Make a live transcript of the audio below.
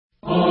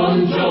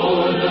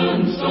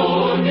Jordan's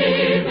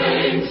stormy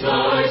banks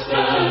I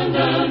stand,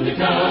 and the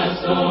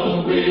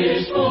castle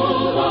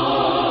wishful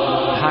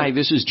eye. Hi,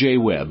 this is Jay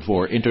Webb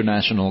for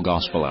International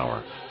Gospel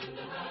Hour.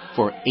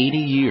 For 80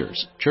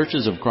 years,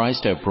 Churches of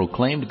Christ have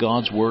proclaimed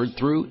God's Word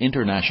through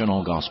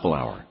International Gospel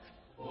Hour.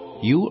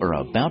 You are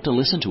about to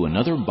listen to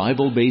another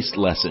Bible-based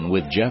lesson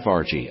with Jeff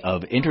Archie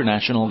of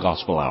International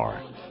Gospel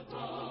Hour.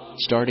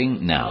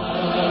 Starting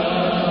now.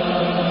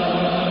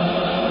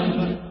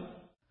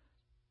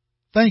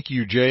 Thank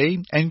you, Jay,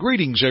 and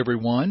greetings,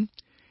 everyone.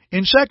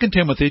 In 2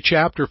 Timothy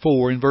chapter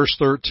 4 and verse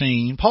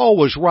 13, Paul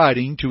was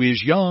writing to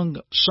his young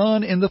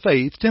son in the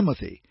faith,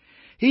 Timothy.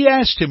 He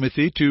asked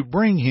Timothy to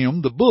bring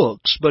him the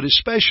books, but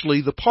especially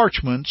the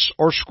parchments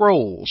or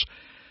scrolls.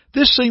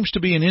 This seems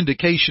to be an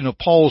indication of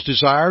Paul's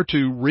desire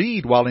to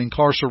read while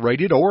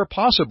incarcerated or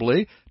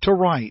possibly to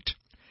write.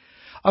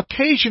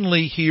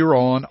 Occasionally here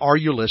on Are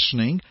You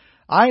Listening,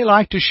 I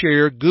like to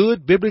share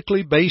good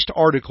biblically based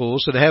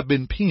articles that have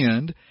been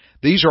penned.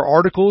 These are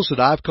articles that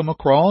I've come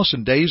across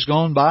in days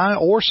gone by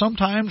or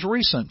sometimes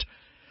recent.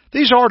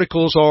 These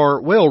articles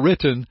are well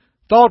written,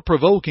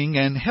 thought-provoking,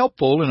 and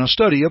helpful in a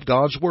study of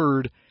God's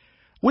Word.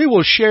 We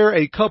will share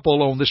a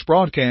couple on this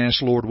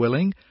broadcast, Lord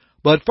willing.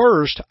 But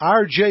first,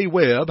 our Jay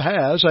Webb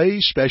has a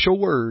special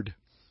word.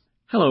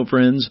 Hello,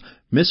 friends.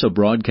 Miss a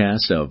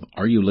broadcast of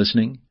Are You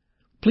Listening?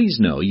 Please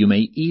know you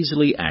may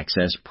easily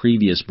access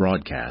previous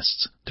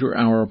broadcasts through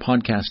our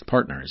podcast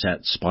partners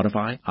at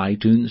Spotify,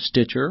 iTunes,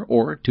 Stitcher,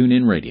 or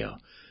TuneIn Radio.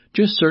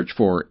 Just search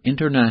for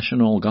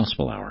International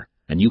Gospel Hour,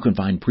 and you can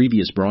find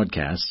previous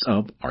broadcasts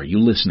of Are You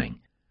Listening?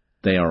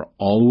 They are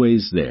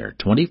always there,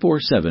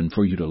 24/7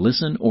 for you to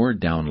listen or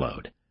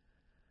download.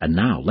 And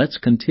now, let's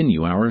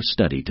continue our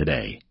study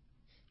today.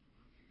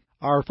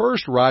 Our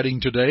first writing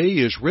today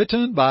is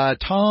written by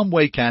Tom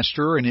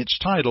Waycaster, and it's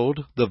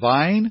titled, The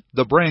Vine,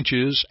 the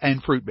Branches,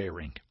 and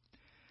Fruit-Bearing.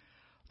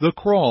 The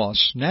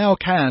cross now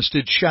cast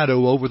its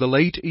shadow over the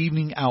late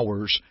evening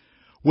hours.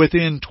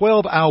 Within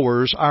 12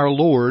 hours our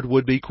Lord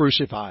would be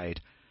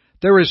crucified.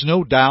 There is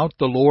no doubt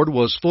the Lord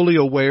was fully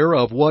aware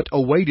of what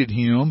awaited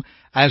Him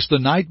as the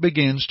night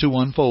begins to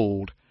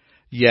unfold.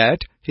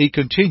 Yet He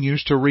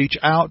continues to reach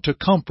out to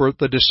comfort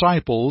the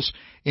disciples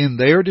in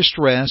their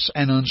distress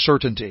and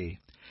uncertainty.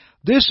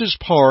 This is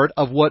part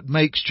of what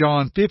makes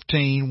John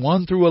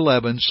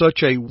 15:1-11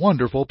 such a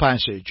wonderful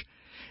passage.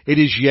 It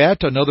is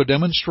yet another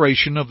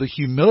demonstration of the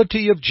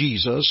humility of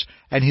Jesus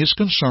and His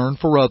concern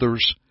for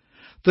others.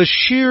 The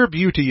sheer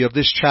beauty of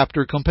this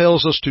chapter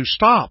compels us to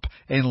stop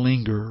and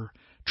linger,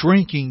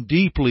 drinking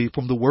deeply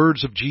from the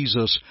words of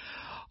Jesus,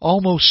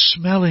 almost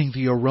smelling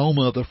the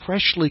aroma of the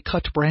freshly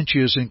cut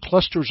branches and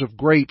clusters of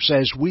grapes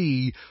as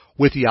we,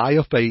 with the eye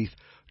of faith,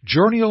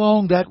 journey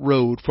along that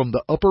road from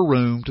the upper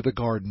room to the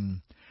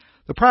garden.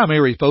 The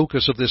primary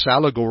focus of this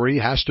allegory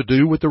has to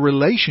do with the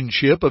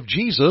relationship of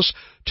Jesus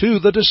to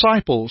the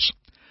disciples.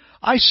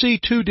 I see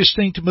two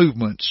distinct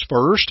movements.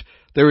 First,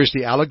 there is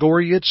the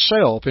allegory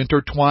itself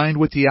intertwined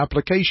with the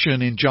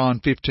application in John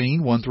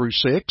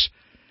 15:1-6.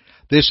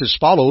 This is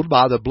followed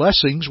by the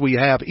blessings we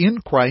have in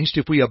Christ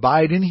if we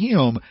abide in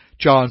Him,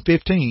 John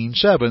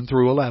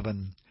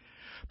 15:7-11.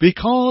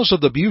 Because of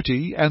the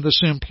beauty and the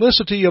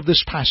simplicity of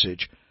this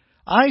passage,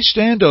 I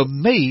stand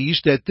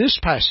amazed that this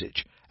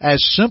passage,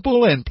 as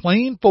simple and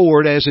plain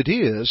forward as it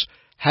is,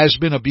 has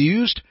been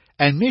abused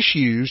and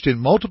misused in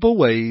multiple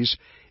ways,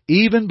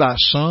 even by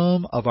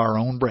some of our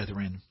own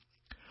brethren.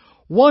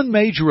 One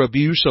major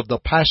abuse of the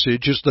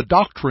passage is the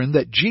doctrine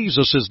that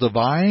Jesus is the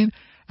vine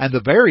and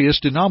the various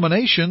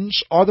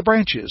denominations are the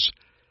branches.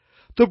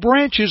 The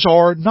branches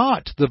are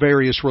not the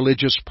various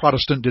religious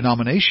Protestant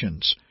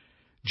denominations.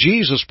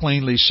 Jesus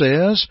plainly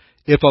says,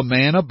 "If a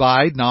man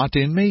abide not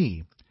in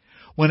me."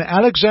 When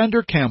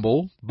Alexander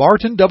Campbell,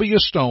 Barton W.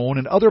 Stone,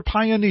 and other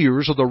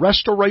pioneers of the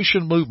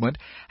Restoration movement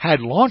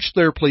had launched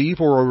their plea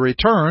for a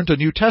return to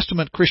New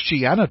Testament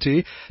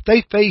Christianity,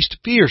 they faced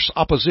fierce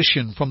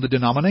opposition from the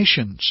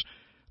denominations.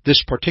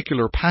 This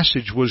particular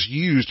passage was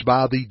used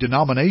by the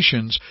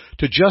denominations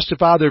to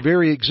justify their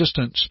very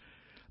existence.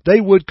 They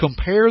would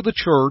compare the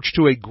church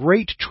to a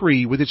great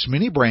tree with its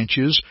many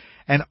branches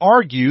and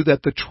argue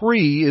that the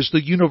tree is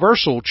the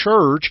universal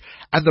church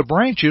and the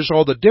branches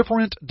are the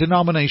different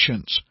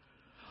denominations.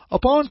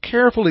 Upon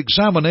careful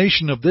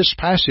examination of this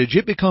passage,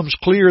 it becomes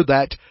clear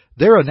that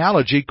their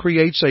analogy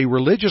creates a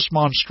religious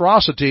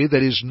monstrosity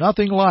that is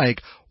nothing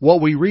like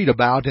what we read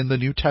about in the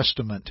New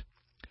Testament.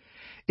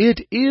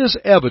 It is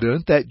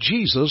evident that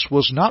Jesus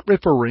was not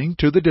referring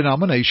to the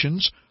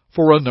denominations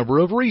for a number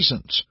of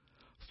reasons.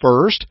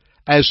 First,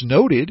 as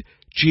noted,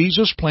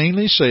 Jesus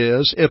plainly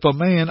says, "If a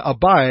man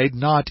abide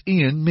not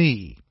in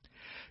me."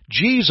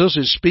 Jesus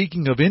is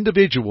speaking of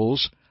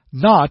individuals,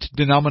 not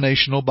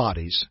denominational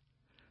bodies.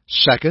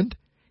 Second,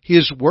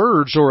 His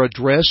words are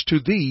addressed to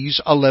these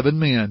 11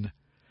 men.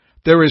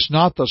 There is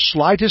not the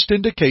slightest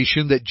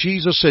indication that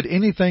Jesus said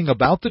anything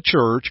about the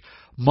church,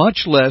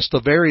 much less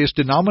the various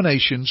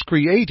denominations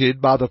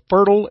created by the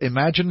fertile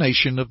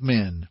imagination of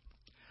men.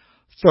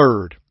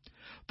 Third,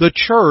 The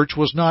church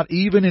was not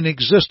even in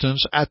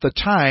existence at the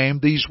time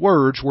these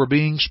words were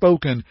being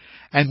spoken,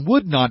 and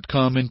would not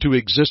come into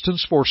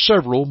existence for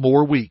several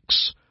more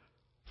weeks.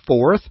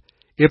 Fourth,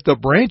 if the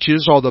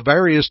branches are the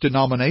various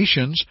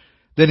denominations,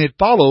 then it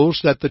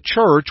follows that the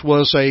church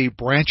was a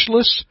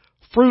branchless,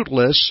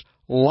 fruitless,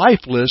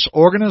 lifeless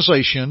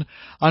organization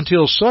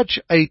until such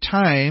a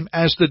time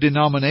as the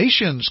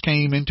denominations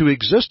came into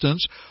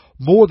existence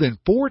more than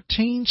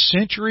 14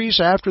 centuries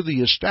after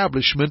the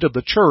establishment of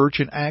the church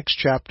in Acts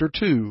chapter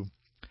 2.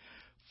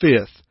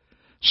 Fifth,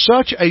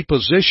 such a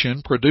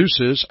position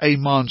produces a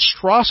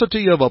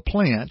monstrosity of a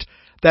plant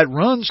that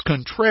runs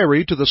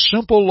contrary to the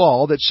simple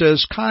law that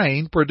says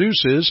kind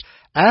produces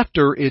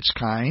after its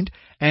kind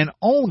and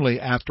only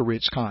after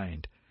its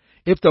kind.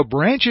 If the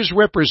branches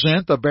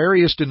represent the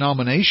various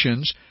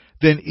denominations,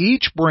 then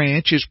each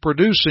branch is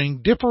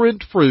producing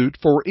different fruit,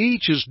 for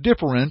each is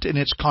different in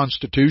its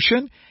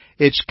constitution,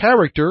 its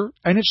character,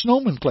 and its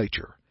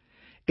nomenclature.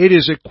 It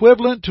is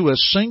equivalent to a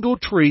single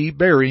tree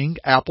bearing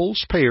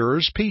apples,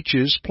 pears,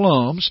 peaches,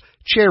 plums,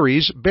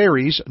 cherries,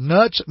 berries,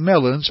 nuts,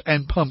 melons,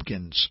 and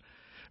pumpkins.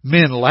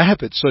 Men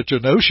laugh at such a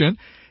notion,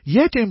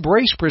 yet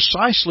embrace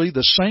precisely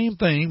the same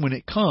thing when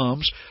it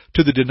comes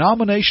to the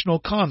denominational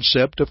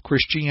concept of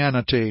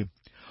Christianity.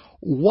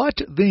 What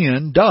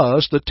then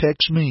does the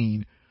text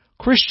mean?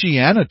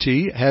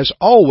 Christianity has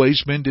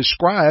always been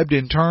described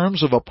in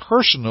terms of a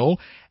personal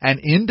and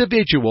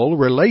individual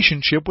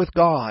relationship with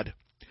God.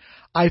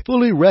 I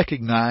fully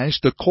recognize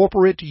the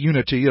corporate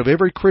unity of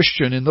every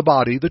Christian in the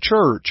body, the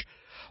church,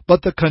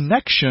 but the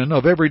connection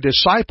of every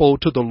disciple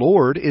to the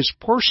Lord is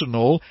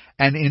personal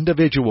and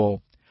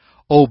individual.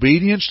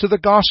 Obedience to the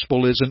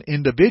gospel is an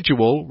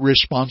individual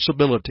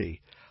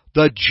responsibility.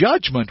 The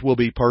judgment will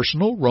be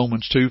personal,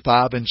 Romans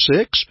 2:5 and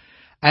 6,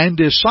 and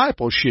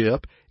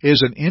discipleship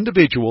is an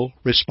individual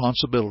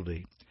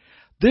responsibility.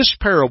 This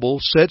parable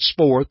sets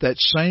forth that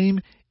same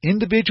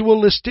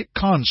individualistic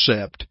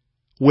concept,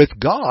 with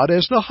God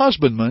as the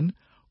husbandman,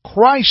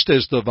 Christ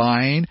as the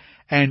vine,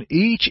 and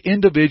each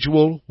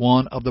individual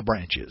one of the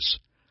branches.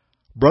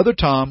 Brother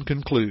Tom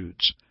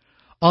concludes,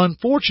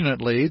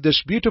 unfortunately,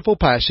 this beautiful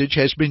passage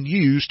has been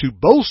used to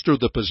bolster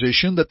the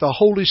position that the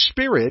Holy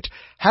Spirit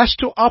has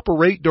to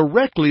operate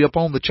directly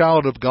upon the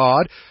child of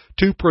God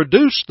to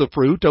produce the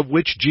fruit of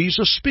which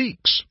Jesus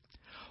speaks.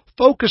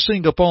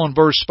 Focusing upon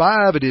verse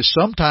 5, it is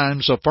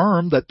sometimes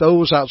affirmed that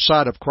those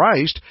outside of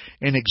Christ,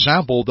 in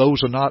example,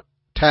 those are not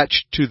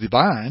attached to the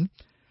vine,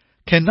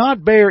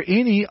 cannot bear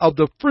any of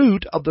the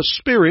fruit of the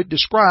Spirit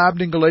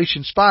described in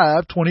Galatians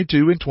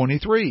 5:22 and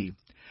 23.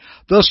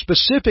 The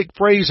specific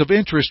phrase of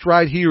interest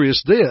right here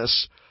is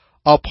this: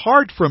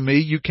 apart from me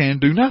you can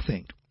do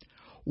nothing.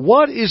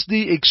 What is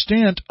the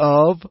extent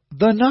of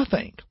the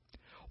nothing?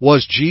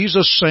 Was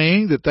Jesus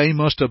saying that they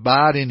must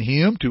abide in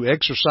Him to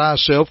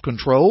exercise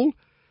self-control,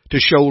 to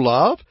show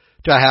love,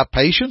 to have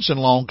patience and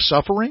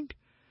long-suffering?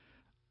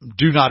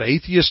 Do not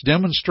atheists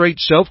demonstrate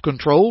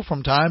self-control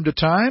from time to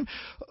time?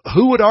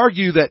 Who would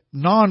argue that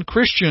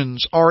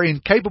non-Christians are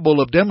incapable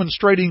of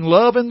demonstrating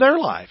love in their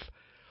life?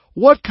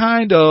 What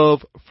kind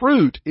of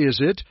fruit is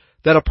it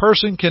that a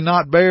person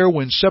cannot bear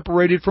when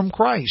separated from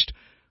Christ?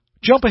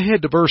 Jump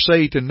ahead to verse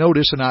 8 and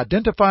notice an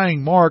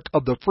identifying mark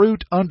of the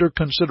fruit under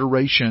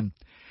consideration.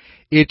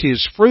 It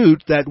is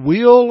fruit that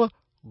will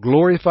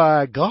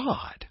glorify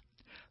God.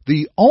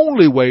 The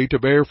only way to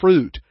bear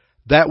fruit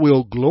that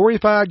will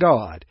glorify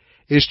God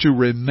is to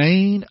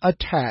remain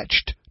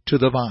attached to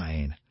the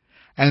vine.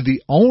 And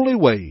the only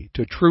way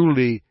to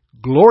truly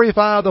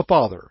glorify the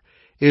Father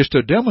is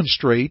to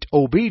demonstrate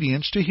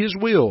obedience to His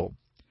will.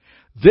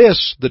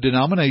 This the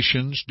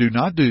denominations do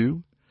not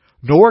do,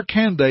 nor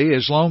can they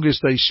as long as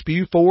they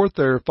spew forth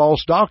their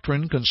false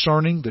doctrine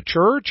concerning the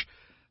church,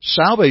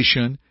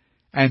 salvation,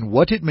 and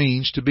what it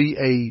means to be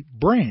a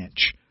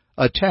branch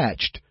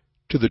attached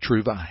to the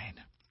true vine.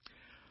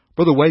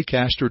 Brother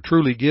Waycaster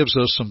truly gives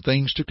us some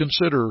things to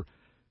consider,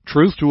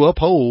 truth to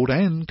uphold,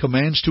 and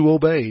commands to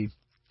obey.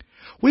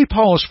 We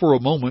pause for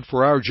a moment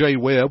for our J.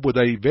 Webb with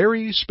a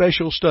very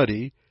special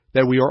study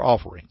that we are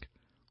offering.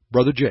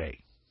 Brother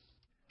J.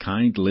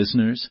 Kind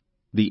listeners,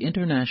 the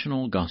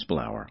International Gospel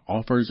Hour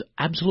offers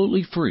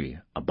absolutely free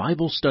a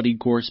Bible study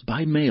course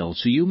by mail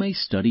so you may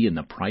study in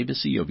the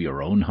privacy of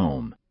your own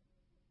home.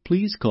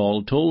 Please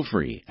call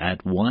toll-free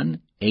at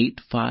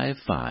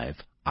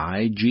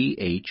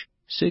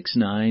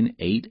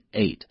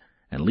 1-855-IGH-6988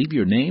 and leave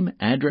your name,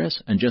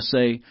 address, and just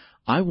say,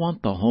 I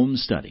want the home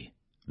study.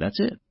 That's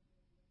it.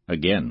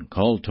 Again,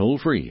 call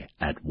toll-free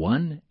at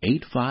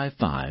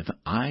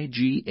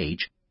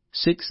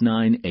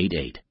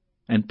 1-855-IGH-6988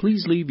 and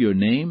please leave your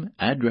name,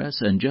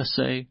 address, and just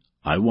say,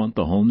 I want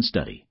the home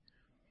study.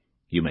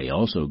 You may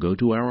also go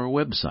to our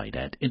website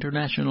at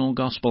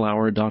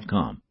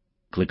internationalgospelhour.com.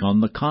 Click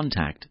on the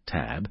Contact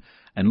tab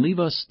and leave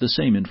us the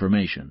same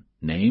information,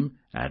 name,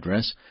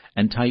 address,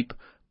 and type,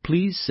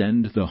 Please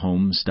send the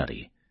home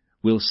study.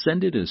 We'll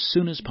send it as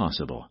soon as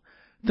possible.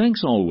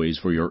 Thanks always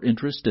for your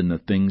interest in the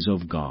things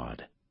of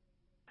God.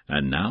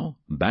 And now,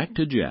 back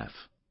to Jeff.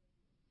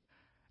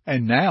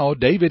 And now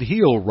David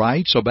Hill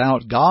writes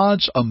about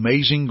God's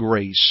amazing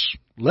grace.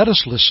 Let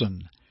us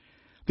listen.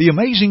 The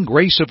amazing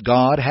grace of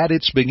God had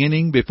its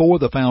beginning before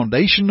the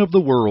foundation of the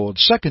world.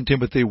 2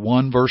 Timothy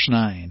 1 verse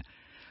 9.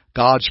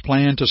 God's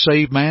plan to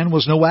save man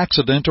was no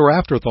accident or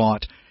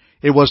afterthought.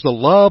 It was the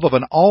love of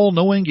an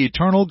all-knowing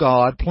eternal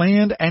God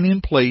planned and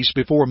in place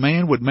before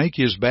man would make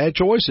his bad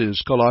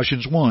choices.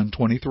 Colossians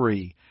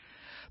 1:23.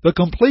 The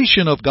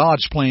completion of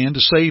God's plan to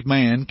save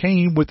man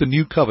came with the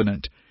new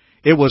covenant.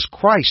 It was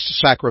Christ's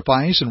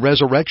sacrifice and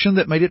resurrection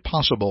that made it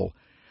possible.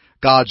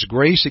 God's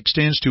grace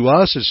extends to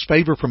us as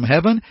favor from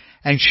heaven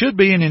and should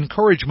be an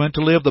encouragement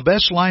to live the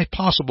best life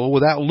possible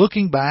without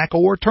looking back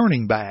or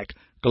turning back.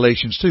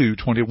 Galatians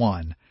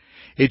 2:21.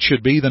 It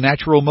should be the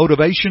natural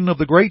motivation of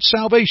the great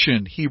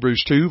salvation,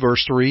 Hebrews 2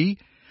 verse 3,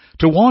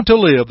 to want to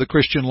live the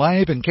Christian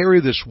life and carry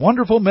this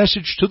wonderful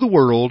message to the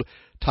world,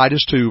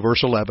 Titus 2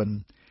 verse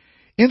 11.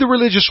 In the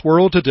religious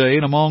world today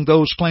and among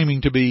those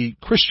claiming to be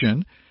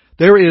Christian,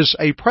 there is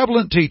a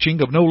prevalent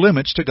teaching of no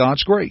limits to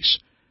God's grace.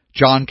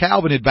 John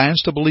Calvin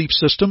advanced a belief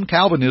system,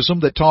 Calvinism,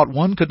 that taught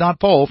one could not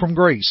fall from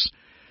grace.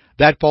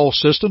 That false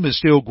system is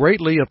still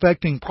greatly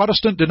affecting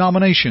Protestant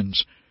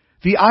denominations.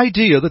 The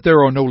idea that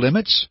there are no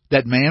limits,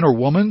 that man or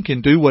woman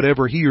can do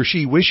whatever he or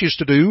she wishes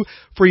to do,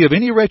 free of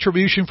any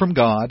retribution from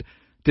God,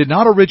 did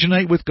not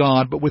originate with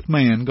God but with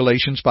man,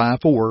 Galatians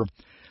 5:4.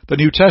 The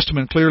New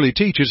Testament clearly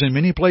teaches in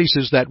many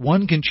places that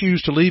one can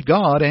choose to leave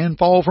God and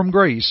fall from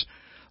grace.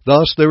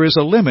 Thus, there is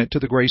a limit to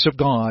the grace of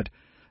God.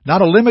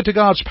 Not a limit to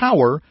God's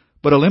power,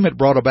 but a limit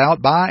brought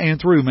about by and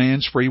through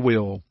man's free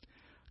will.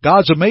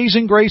 God's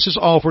amazing grace is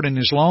offered and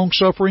His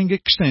long-suffering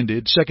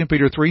extended, 2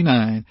 Peter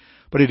 3:9,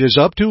 but it is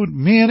up to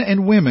men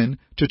and women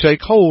to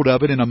take hold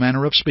of it in a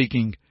manner of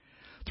speaking.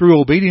 Through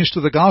obedience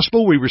to the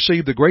gospel, we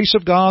receive the grace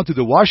of God through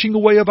the washing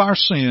away of our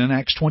sin,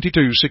 Acts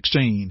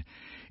 22:16.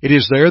 It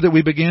is there that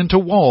we begin to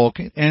walk,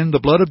 and the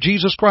blood of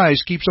Jesus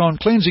Christ keeps on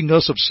cleansing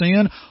us of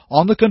sin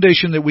on the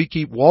condition that we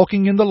keep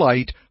walking in the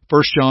light,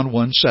 1 John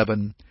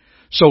 1:7.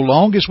 So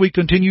long as we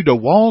continue to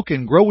walk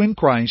and grow in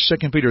Christ,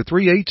 2 Peter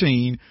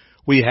 3:18,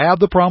 we have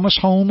the promised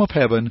home of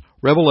heaven,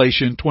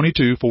 Revelation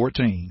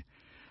 22:14.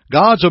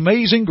 God's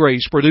amazing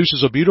grace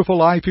produces a beautiful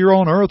life here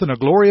on earth and a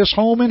glorious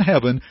home in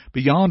heaven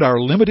beyond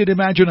our limited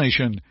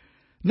imagination.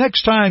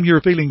 Next time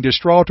you're feeling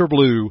distraught or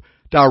blue,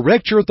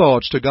 direct your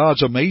thoughts to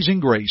God's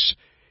amazing grace.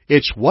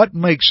 It's what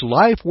makes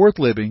life worth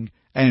living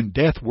and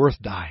death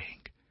worth dying.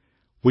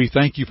 We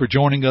thank you for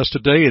joining us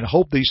today and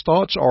hope these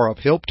thoughts are of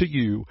help to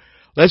you.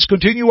 Let's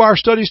continue our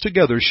studies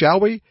together, shall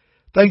we?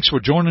 Thanks for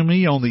joining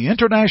me on the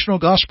International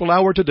Gospel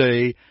Hour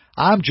today.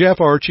 I'm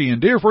Jeff Archie,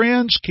 and dear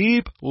friends,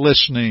 keep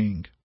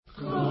listening.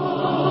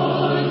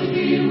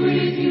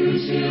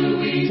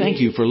 Thank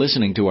you for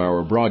listening to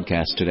our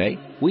broadcast today.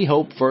 We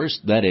hope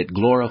first that it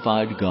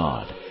glorified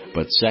God,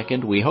 but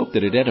second, we hope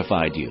that it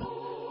edified you.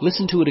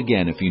 Listen to it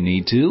again if you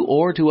need to,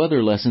 or to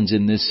other lessons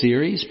in this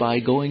series by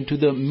going to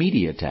the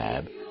Media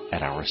tab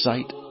at our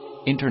site,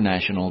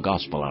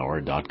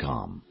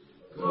 internationalgospelhour.com.